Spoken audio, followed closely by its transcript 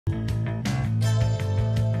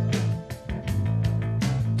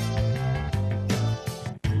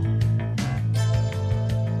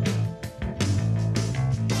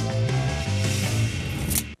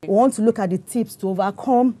We want to look at the tips to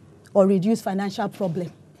overcome or reduce financial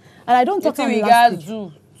problem. And I don't talk about we guys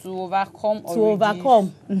do to overcome or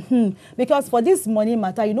reduce. Because for this money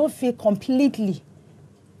matter, you don't feel completely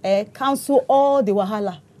cancel all the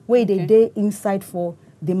wahala where they day inside for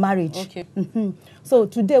the marriage. Okay. So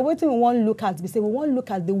today, what we want to look at, we want to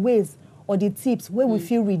look at the ways or the tips where we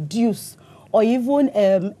feel reduce or even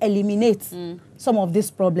eliminate some of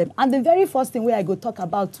this problem. And the very first thing where I go talk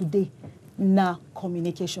about today, now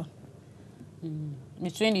communication.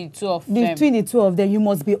 Between the two of them. Between the two of them, you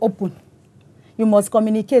must be open. You must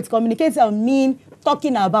communicate. Communicate mean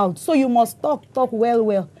talking about. So you must talk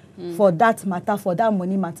well for that matter, for that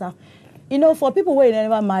money matter. You know, for people who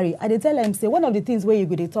never marry, I tell them, say, one of the things where you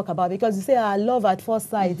could talk about, because you say, love at first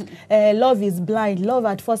sight, love is blind, love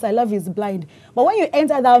at first sight, love is blind. But when you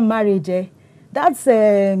enter that marriage, that's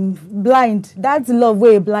blind, that's love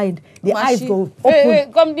way blind. The eyes go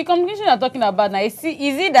open. The communication you're talking about now, is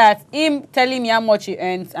it that him telling me how much he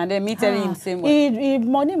earns and then me telling him same way?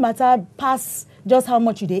 Money matter pass just how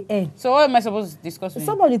much they earn. So what am I supposed to discuss with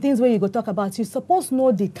Some of the things where you go talk about, you're supposed to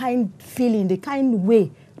know the kind feeling, the kind way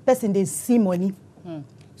person they see money.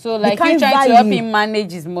 So like you trying to help him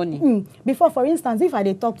manage his money. Before, for instance, if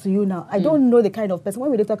I talk to you now, I don't know the kind of person. When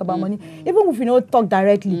we talk about money, even if you don't talk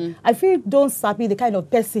directly, I feel don't sabi the kind of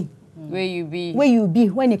person where you be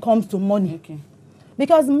when it comes to money. Okay.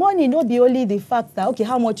 Because money not be only the fact that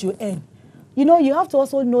how much you earn. You know, you have to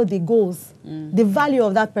also know the goals, the value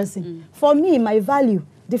of that person. For me, my value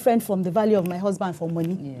different from the value of my husband for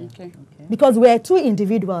money. Yeah. Okay. Because we're two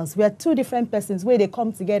individuals, we're two different persons where they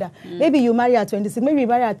come together. Maybe you marry at 26, maybe you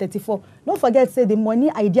marry at 34. Don't forget, say the money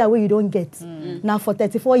idea where you don't get. Now for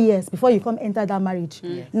 34 years before you come enter that marriage.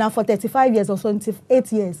 Now for 35 years or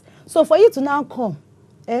 28 years. So for you to now come,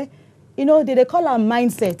 you know, they call our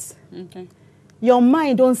mindset. Okay. Your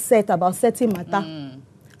mind don't set about certain matter.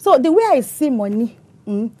 So the way I see money,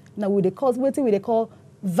 now we they call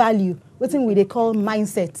value, what they call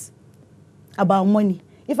mindset about money.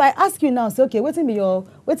 If I ask you now, say, okay, what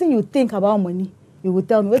you think about money? You will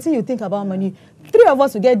tell me, what you think about money? Three of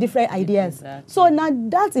us will get different ideas. Exactly. So now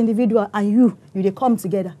that individual and they come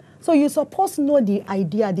together. So you're supposed to know the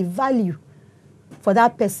idea, the value for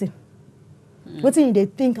that person. What do they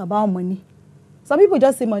think about money? Some people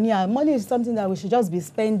just say money is something that we should just be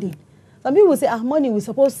spending. Some people say, money we're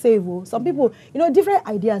supposed to save. Some people, you know, different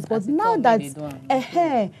ideas. But now that,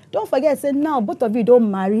 don't forget, say now both of you don't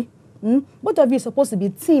marry. Both of you are supposed to be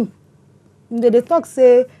team. They talk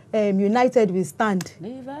say united we stand,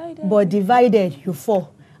 but divided you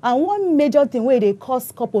fall. And one major thing where they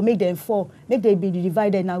cause couple make them fall, make them be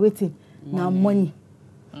divided now waiting now money.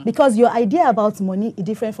 Because your idea about money is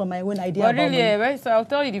different from my own idea about money. Right? So I'll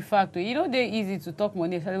tell you the fact. You know, they're easy to talk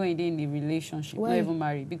money, especially when you're in a relationship, not even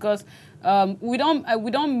married. Because we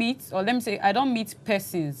don't meet, or let me say, I don't meet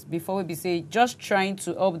persons before we say just trying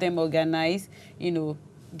to help them organize, you know,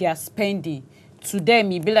 their spending. To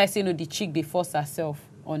them, it be like saying, the chick they force herself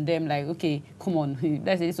on them, like, okay, come on,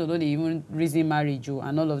 let's say so don't they even reason marriage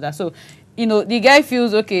and all of that. So, you know, the guy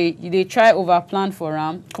feels okay, they try over plan for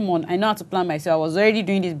him. Come on, I know how to plan myself. I was already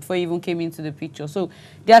doing this before you even came into the picture. So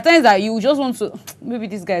there are times that you just want to, maybe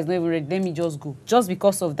this guy is not even ready, let me just go. Just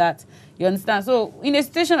because of that. You understand? So in a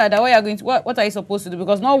situation like that, what are you going to, what are you supposed to do?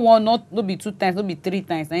 Because not one, not be 2 times, not be 3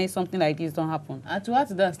 times, then something like this don't happen. And to add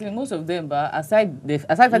to that, most of them, but aside the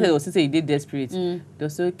fact that they will say you did desperate, they'll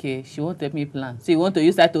say, okay, she won't help me plan. So you want to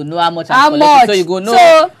use that to know how much I'm collecting, so you go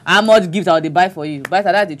know how much gift I will buy for you. But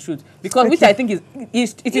that's the truth. Because which I think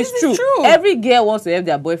it is true. Every girl wants to help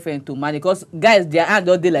their boyfriend to manage, because guys, their hand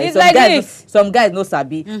don't deal like some guys no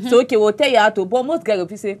sabi. So okay, we'll tell you how to, but most guys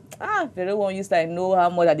will say, very one used to know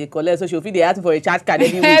how much that they collect, so she'll feel they ask for a charge card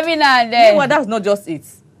every week. Every now and then. Well, that's not just it.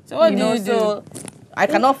 So what do you do? So I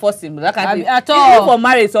cannot force him. That can't at all. Even for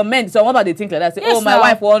marriage, some men, some about they think like that. Say, my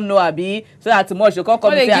wife won't know Abi, so that tomorrow she'll come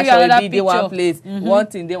and say I shall be one place, one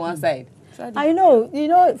thing, then one side. I know, you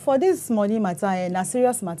know, for this money matter and a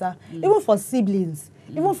serious matter, even for siblings,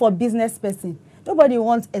 even for business person, nobody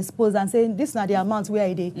wants expose and say this is not the amount where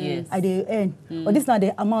I earn, or this is not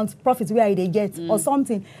the amount profit where I get, or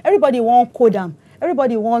something. Everybody want code them,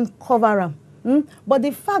 everybody want cover them. But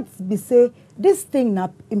the fact be say this thing na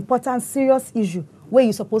important, serious issue where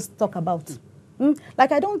you supposed to talk about.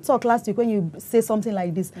 Like I don't talk last week when you say something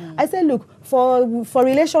like this. I say, look, for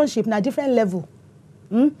relationship na different level.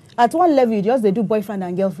 At one level, you just they do boyfriend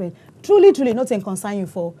and girlfriend. Truly, nothing concern you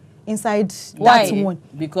for inside that one.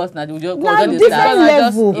 Because now different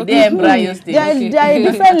level. They embryo stage. They are a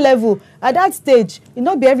different level. At that stage, it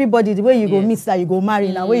not be everybody the way you go meet that you go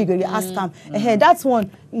marry now where you go ask them. That's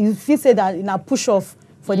one you feel say that in a push off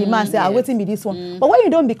for the man, say, I'm waiting me this one. But when you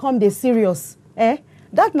don't become the serious,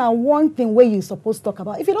 that's now one thing where you're supposed to talk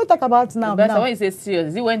about. If you don't talk about now, but when you say serious,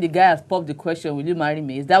 is it when the guy has popped the question, will you marry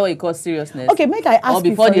me? Is that what you call seriousness? Okay, make I ask you, or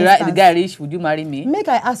before for instance, the guy reach, would you marry me? Make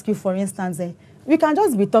I ask you, for instance, we can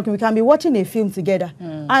just be talking, we can be watching a film together,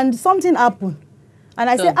 and something happen. And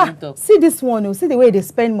I say, see this one, see the way they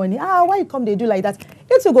spend money. Why you come they do like that?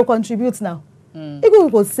 It will go contribute now. It will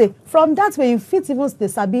go say, from that way you fit even the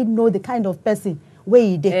sabi know the kind of person where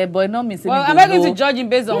he dey. But not me. Well, I'm not going to judge him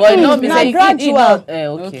based on. But not me. Now gradual.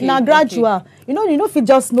 Okay. Now gradual. You know if you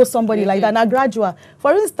just know somebody like that. Now gradual.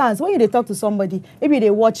 For instance, when you dey talk to somebody, maybe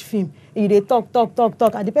they watch film, you dey talk,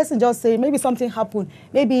 and the person just say maybe something happened,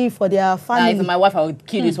 maybe for their family. If my wife, I would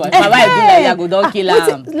kill this one. If my wife do like that, I go don't kill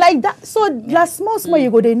her. Like that. So last small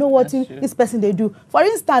you go, they know what this person they do. For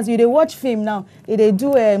instance, you they watch film now, they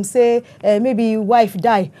do say maybe wife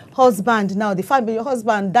die, husband now the family,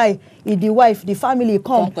 husband die, the wife, the family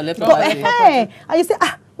come and you say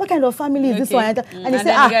what kind of family is this one? And you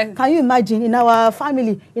say can you imagine in our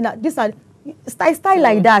family this style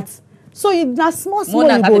like that. So na small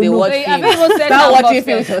you go know. Start watching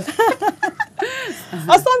films. Or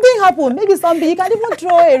something happen, maybe something you can even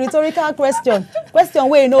throw a rhetorical question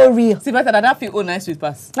where you know real. See, but that feel oh nice with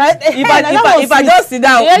pass. If I just sit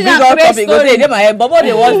down, big up topic, go say my head, but what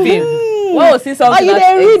they want film. Well, see something. Or you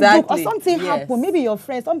dey read book or something happen. Maybe your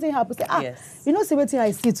friend something happen. Say you know, see wetin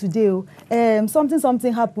I see today.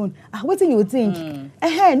 Something happen. What do you think?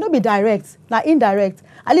 No be direct, na indirect.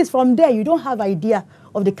 At least from there you don't have idea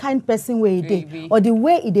of the kind person where he dey or the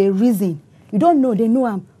way he dey reason. You don't know. They know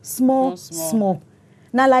I'm small.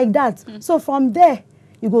 Now like that. So from there,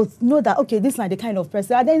 you go know that, okay, this is not the kind of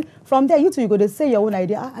person. And then from there, you two, you go to say your own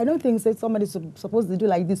idea. I don't think say somebody's supposed to do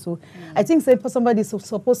like this. So I think say somebody's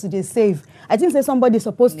supposed to save. I think say somebody's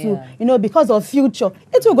supposed to, because of future.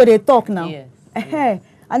 It will go they talk now. Yes.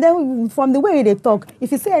 And then from the way they talk,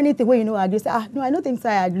 if you say anything where you agree, say, no, I don't think so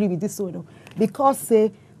I agree with this one. Because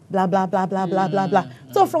say, blah, blah, blah, blah, blah, blah, blah.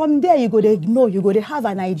 So from there, you go to know, you go to have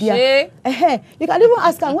an idea. You can even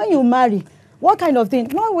ask her, when you marry, what kind of thing?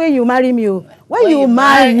 Not when you marry me, when you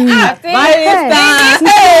marry. Have you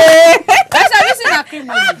seen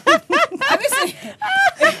Acrimony? Have you seen?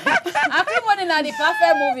 Acrimony now the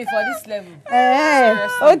perfect movie for this level.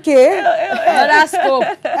 Okay. Another scope.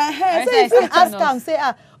 So if you ask them, say,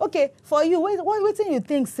 okay, for you, what thing you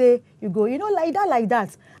think, say, you go, like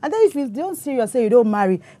that. And then if you don't serious, say you don't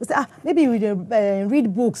marry, you say, maybe we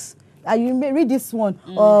read books. You may read this one,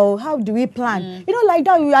 or how do we plan? Like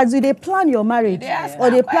that, as they plan your marriage, they ask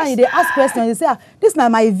questions, they say, this is not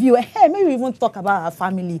my view. Maybe we even talk about our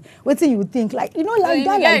family. What do you think? Like, like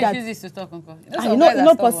that. Refuses to talk, Uncle.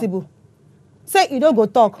 Not possible. Say, you don't go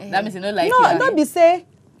talk. That means you don't like it. No, don't be say,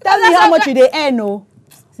 tell me how much they earn, no.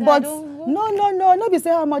 But no, be say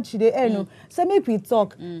how much they earn, no. So make we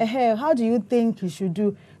talk. How do you think you should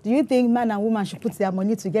do? Do you think man and woman should put their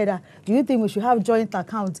money together? Do you think we should have joint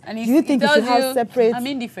accounts? Do you think we should have separate? I'm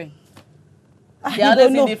indifferent. They are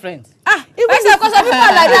always indifferent. Even because some people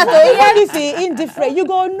are like that, even if you're indifferent, you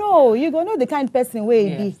go know the kind of person where he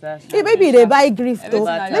be. Maybe they buy gift, though.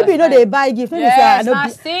 Maybe they buy gift. Maybe say I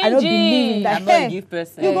don't believe in that. I'm not a gift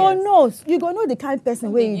person. You go know the kind of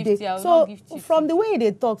person where he be. So from the way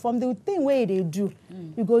they talk, from the thing where they do,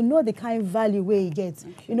 you go know the kind of value where he gets.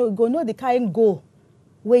 You go know the kind of goal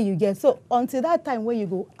where you get. So until that time where you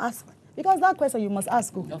go ask, because that question you must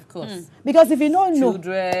ask. Of course. Because if you don't know,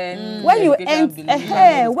 children, when you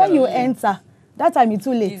enter, that time it's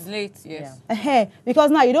too late. It's late, yes.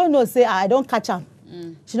 Because now you don't know, say, I don't catch him.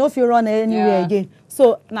 She don't feel run anywhere again.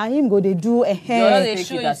 So now him go they do they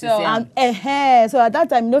show yourself. So at that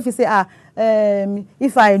time, if you say,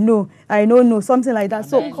 if I don't know, something like that.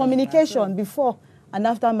 So communication before and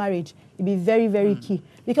after marriage, it be very, very key.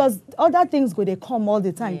 Because other things they come all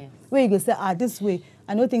the time. Where you go say, this way.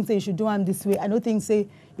 I don't think say you should do them this way. I don't think say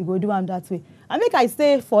you go do them that way. I make I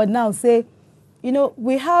say for now, say,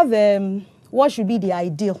 we have what should be the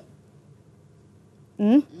ideal.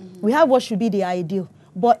 We have what should be the ideal.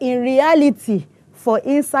 But in reality, for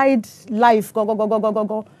inside life,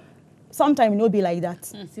 go, sometimes it no be like that.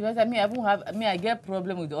 See, but I get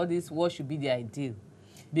problem with all this what should be the ideal.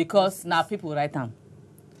 Because now people write them.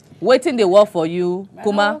 Waiting they work for you,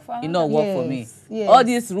 Kuma, it not work for me. Yes. All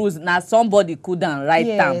these rules, now somebody couldn't write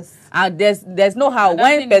them. And there's no how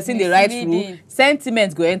when person they write through,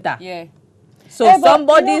 sentiments go enter. Yeah. So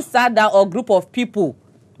somebody sat down or group of people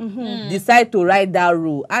decide to write that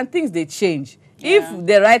rule and things they change. If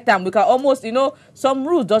they write them, we can almost, some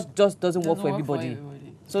rules just doesn't work for everybody.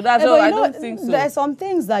 So that's all. I don't think so. There are some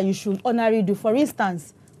things that you should honorably do. For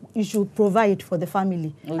instance, you should provide for the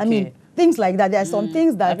family. Okay. I mean, things like that. There are some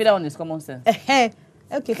things that I feel that one is common sense. okay.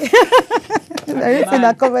 Everything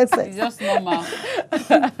that common sense. It's just normal.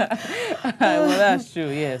 Well, that's true.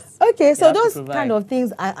 Yes. Okay, so those kind of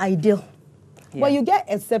things are ideal. Yeah. But you get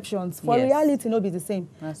exceptions. For Yes. reality, no be the same.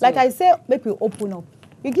 That's Like so. I say, make we open up.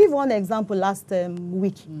 You give one example last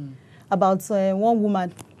week about one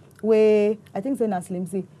woman where I think Sena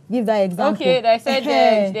Slimsy give that example. Okay, they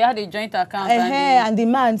said they had a joint account and the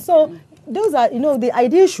man. So those are, the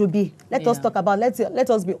idea should be, let us talk about, let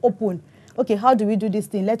us be open. Okay, how do we do this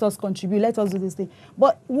thing? Let us contribute. Let us do this thing.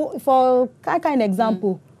 But for that kind of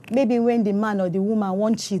example, maybe when the man or the woman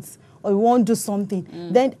won't cheat or won't do something,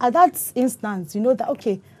 then at that instance, you know that,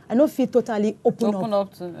 okay, I don't feel totally open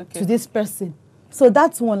up to this person. So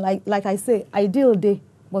that's one, like I say, ideal day.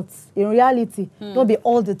 But in reality, don't be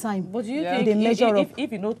all the time. But do you They think measure up.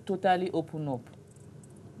 if you not totally open up,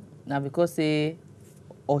 now because say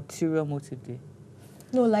ulterior motive there?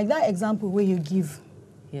 No, like that example where you give.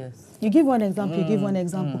 Yes. You give one example, you give one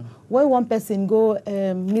example. When one person go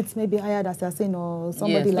meet maybe hired assassin or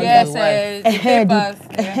somebody like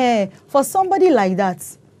that. For somebody like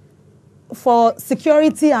that, for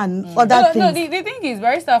security and other things. No, the thing is,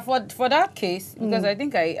 Barrister, for that case, because I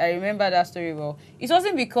think I remember that story well, it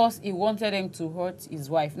wasn't because he wanted him to hurt his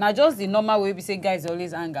wife. Now, just the normal way we say guys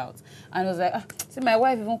always hang out. And it was like, see, my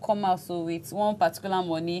wife even come out so with one particular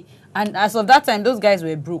money. And as of that time, those guys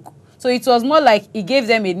were broke. So it was more like he gave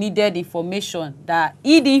them a needed information that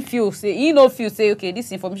he didn't feel, say, okay,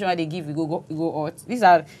 this information that they give, we go out. These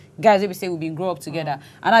are guys that we say we've been grow up together.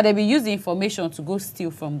 And now they be use the information to go steal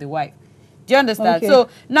from the wife. Do you understand? Okay. So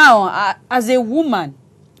now, as a woman,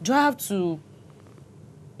 do I have to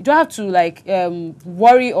like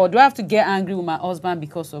worry, or do I have to get angry with my husband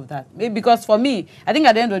because of that? Maybe because for me, I think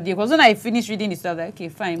at the end of the day, because when I finished reading the stuff, like, okay,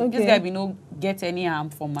 fine, this guy be no get any harm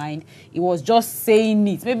for mind. He was just saying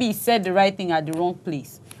it. Maybe he said the right thing at the wrong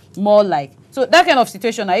place. More like, so that kind of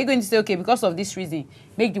situation, are you going to say, okay, because of this reason,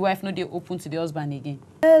 make the wife not open to the husband again?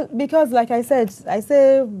 Because like I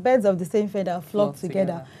say birds of the same feather flock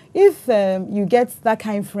together. If you get that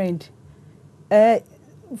kind of friend,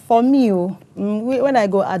 for me, when I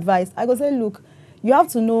go advise, I go say, look, you have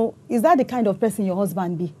to know, is that the kind of person your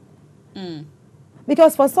husband be?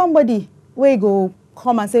 Because for somebody, where you go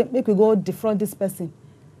come and say, make we go defraud this person,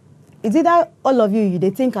 it's either all of you they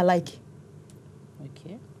think alike.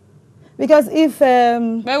 Okay. Because if... but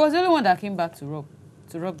it was the only one that came back to rob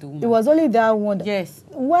the woman. It was only that one. Yes.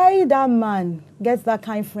 Why that man gets that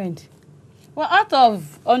kind of friend? Well, out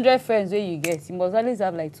of 100 friends where you get, you must always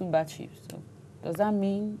have like 2 bad sheep. So does that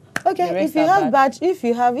mean? Okay, if you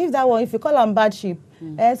have if you call them bad sheep,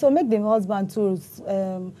 so make the husband to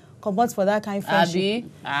come out for that kind of friendship.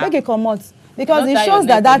 Make it come out. Because it shows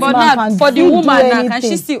that man can for the woman now, can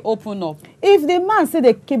she still open up? If the man say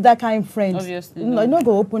they keep that kind of friend, obviously no, not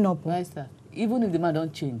go open up. Why is that? Even if the man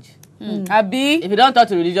don't change. Abi, if you don't talk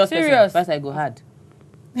to religious person, first I go hard.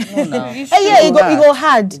 No, no. It go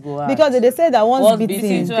hard. Because they say that once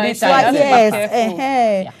beaten, 3 times.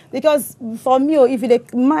 Yes. Because for me, if they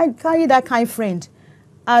might carry that kind of friend,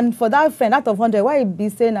 and for that friend out of 100, why be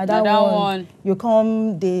saying that one you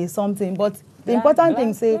come the something? But the important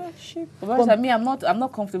thing say, I mean, I'm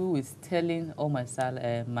not comfortable with telling all my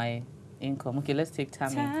my income. Okay, let's take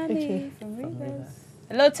Tammy. From Rivers.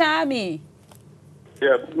 Hello, Tammy.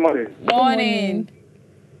 Yeah, good morning. Morning.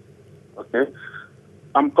 Okay.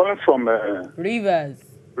 I'm calling from Rivers.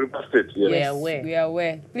 River State. Yes. We are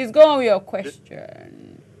aware. Please go on with your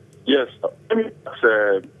question. Yes. Let me ask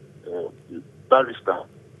Barrister.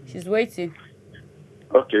 She's waiting.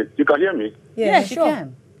 Okay. You can hear me? Yeah, sure. She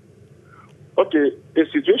can. Okay. A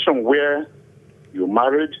situation where you're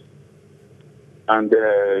married and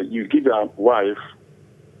you give your wife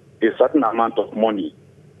a certain amount of money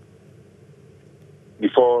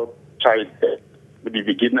before childbirth, maybe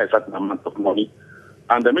you give her a certain amount of money,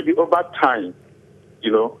 and then maybe over time,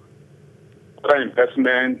 other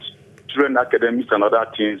investment, children academics and other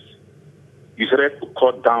things, you started to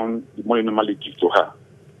cut down the money you normally give to her.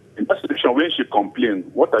 In that situation, when she complains,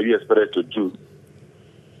 what are you expected to do?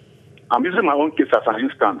 I'm using my own case as an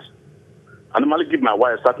instance. I normally give my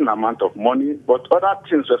wife a certain amount of money, but other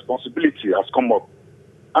things, responsibility has come up.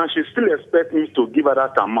 And she still expects me to give her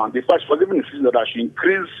that amount. In fact, she was even insisting that I should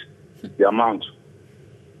increase the amount.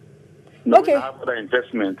 Okay. I have other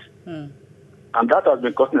investment. And that has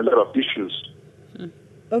been causing a lot of issues.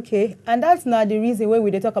 Okay. And that's not the reason why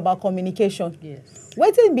we talk about communication. Yes.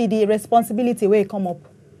 What will be the responsibility where it come up?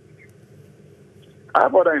 I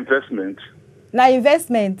have other investment. Now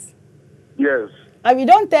investment? Yes. And we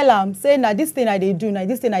don't tell them, say, now this thing I they do, now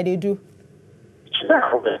this thing I they do. She's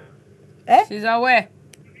aware. Eh? She's aware.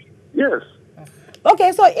 Yes.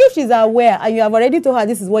 Okay, so if she's aware and you have already told her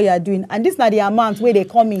this is what you are doing, and this is not the amount where they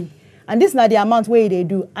come in, and this is not the amount where they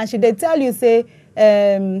do, and she they tell you, say,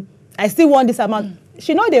 I still want this amount,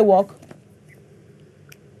 she know they work.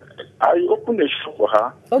 I opened a shop for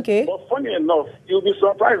her. Okay. But funny enough, you'll be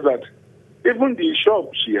surprised that even the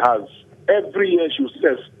shop she has, every year she will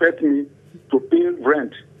still expect me to pay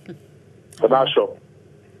rent for that shop.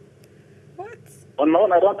 What? On my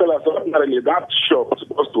own, I don't tell her, so ordinarily that shop is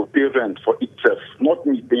supposed to pay rent for itself, not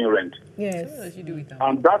me paying rent. Yes. What does she do with that?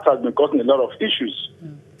 And that has been causing a lot of issues.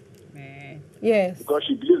 Yes. Because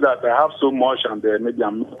she believes that I have so much and maybe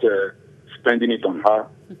I'm not spending it on her,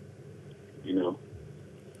 you know.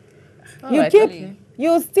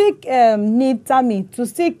 You still need Tammy to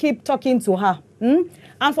still keep talking to her.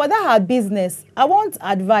 And for that her business, I want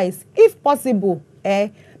advice, if possible,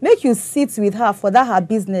 make you sit with her for that her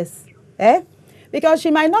business. Because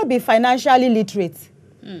she might not be financially literate.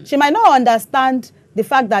 She might not understand the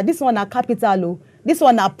fact that this one are capital, this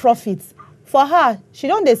one are profits. For her, she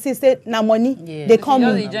don't dey see say na money they come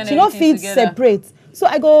in. She don't feel separate. So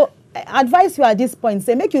I go advise you at this point,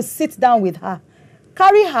 say make you sit down with her.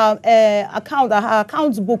 Carry her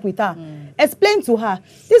account book with her. Explain to her,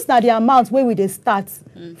 this na the amount where we dey start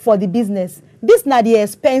for the business. This na the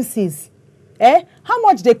expenses. How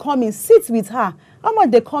much they come in? Sit with her. How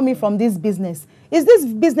much they come in from this business? Is this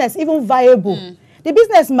business even viable? The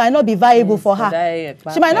business might not be viable for her.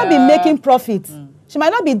 She might not be making profit. She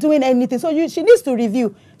might not be doing anything. So she needs to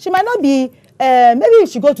review. She might not be, maybe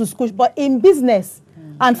she go to school, but in business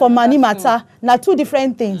and for money matter, now two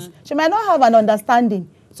different things. She might not have an understanding.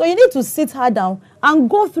 So you need to sit her down and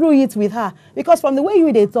go through it with her. Because from the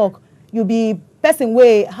way they talk, you'll be person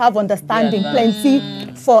way have understanding,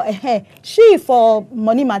 plenty for her. She for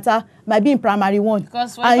money matter might be in primary one.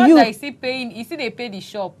 Because for and you still paying, you see they pay the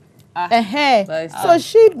shop. So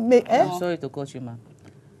she may, I'm sorry to cut you, ma.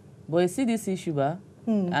 But you see this issue, I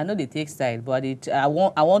know they take side, but I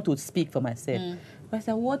want to speak for myself. But I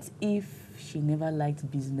said, what if she never liked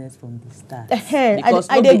business from the start? Because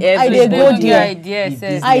I dey go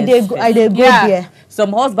there. I dey go there.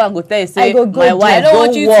 Some husband go tell you, say, my wife I don't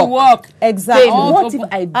want you to work. Exactly. What if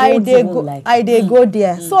I don't like? I dey go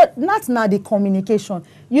there. So that's not the communication.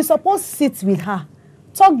 You suppose sit with her,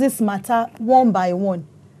 talk this matter one by one.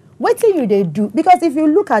 Wetin you dey do? Because if you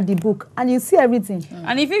look at the book and you see everything.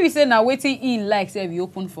 And if you say now wetin in likes, if you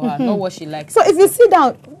open for her, not what she likes. So if you sit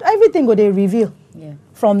down, everything go dey reveal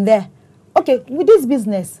from there. Okay, with this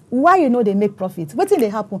business, why you know they make profit? Wetin dey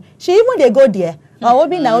happen? She even dey go there. Or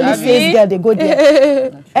maybe na only sales girl dey go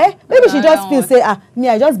there. Maybe she just feel say, me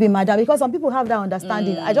I just be madam, because some people have that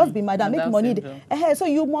understanding. I just be madam, make money. So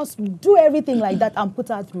you must do everything like that and put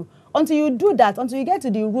her through. Until you do that, until you get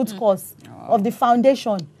to the root cause of the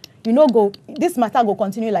foundation, you know, this matter go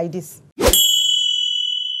continue like this.